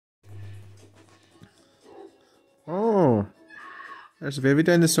There's a baby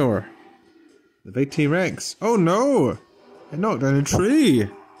dinosaur. The big T-Rex. Oh no! It knocked down a tree.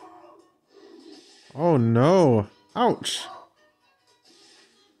 Oh no. Ouch.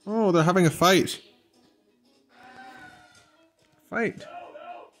 Oh, they're having a fight. Fight.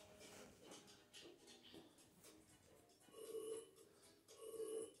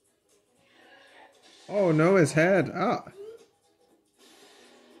 Oh no, his head. Ah.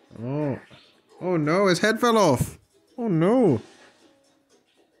 Oh. Oh no, his head fell off. Oh no.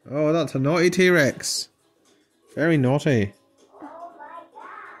 Oh, that's a naughty T-Rex. Very naughty.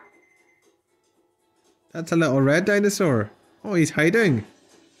 That's a little red dinosaur. Oh, he's hiding.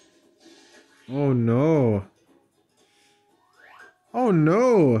 Oh no. Oh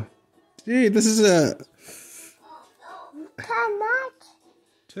no. Gee, this is a... Too much.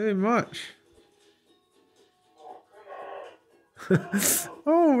 Too much.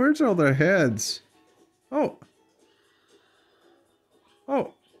 Oh, where's all their heads? Oh.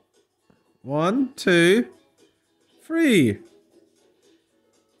 Oh. 1, 2, 3.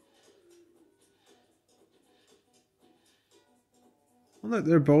 Oh, look,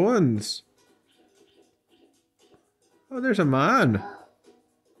 they're bones. Oh, there's a man.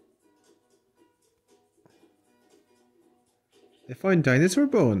 They found dinosaur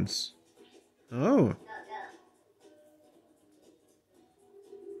bones. Oh.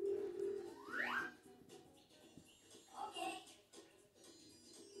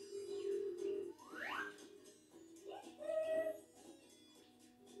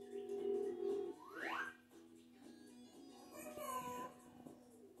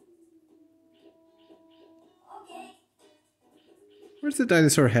 Where's the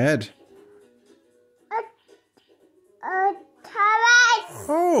dinosaur head? T-Rex.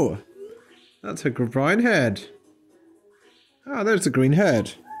 Oh, that's a brown head. Ah, there's the green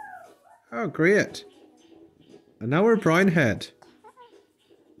head. Oh, great. And now we're brown head.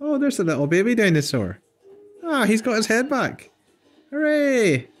 Oh, there's a little baby dinosaur. Ah, he's got his head back.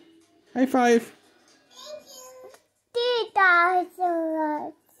 Hooray! High five.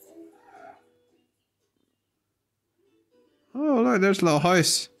 Dinosaurs. Oh, look, there's a little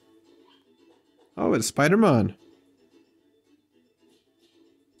house. Oh, it's Spider-Man.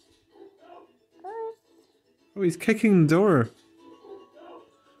 Oh, he's kicking the door.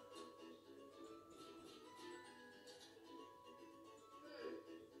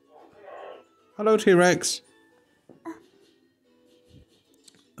 Hello, T-Rex.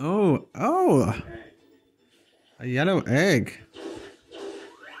 Oh, oh. A yellow egg.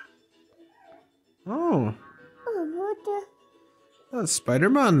 Oh. That's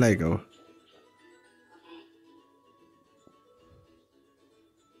Spider-Man Lego.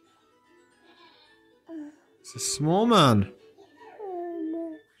 It's a small man.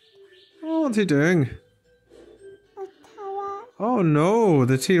 Oh, what's he doing? Oh no,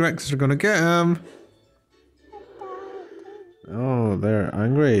 the T-Rex are gonna get him. Oh, they're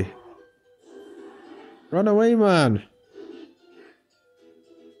angry. Run away, man.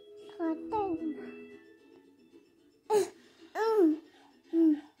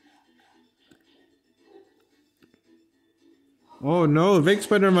 Oh no, big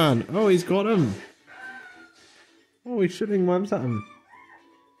Spider-Man. Oh, he's got him. Oh, he's shooting worms at him.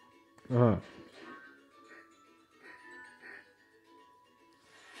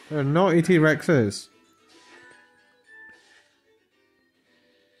 They're naughty T-Rexes.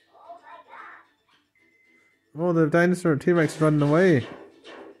 Oh, the dinosaur T-Rex is running away.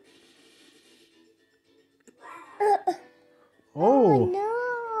 Oh. No.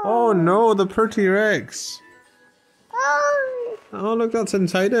 Oh no, the poor T-Rex. Oh. Oh, look, that's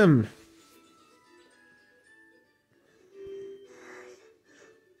inside him.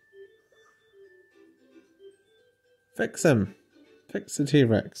 Fix him. Fix the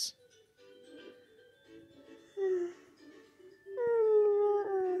T-Rex.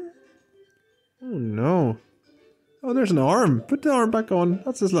 Oh no. Oh, there's an arm. Put the arm back on.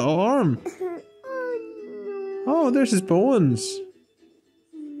 That's his little arm. Oh, there's his bones.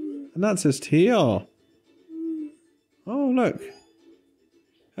 And that's his tail. Oh, look.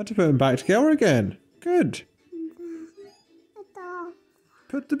 Had to put him back together again. Good.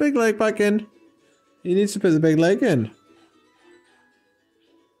 Put the big leg back in. He needs to put the big leg in.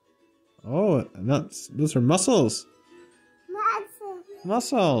 Oh, and those are muscles. Muscles.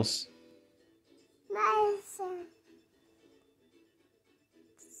 Muscles.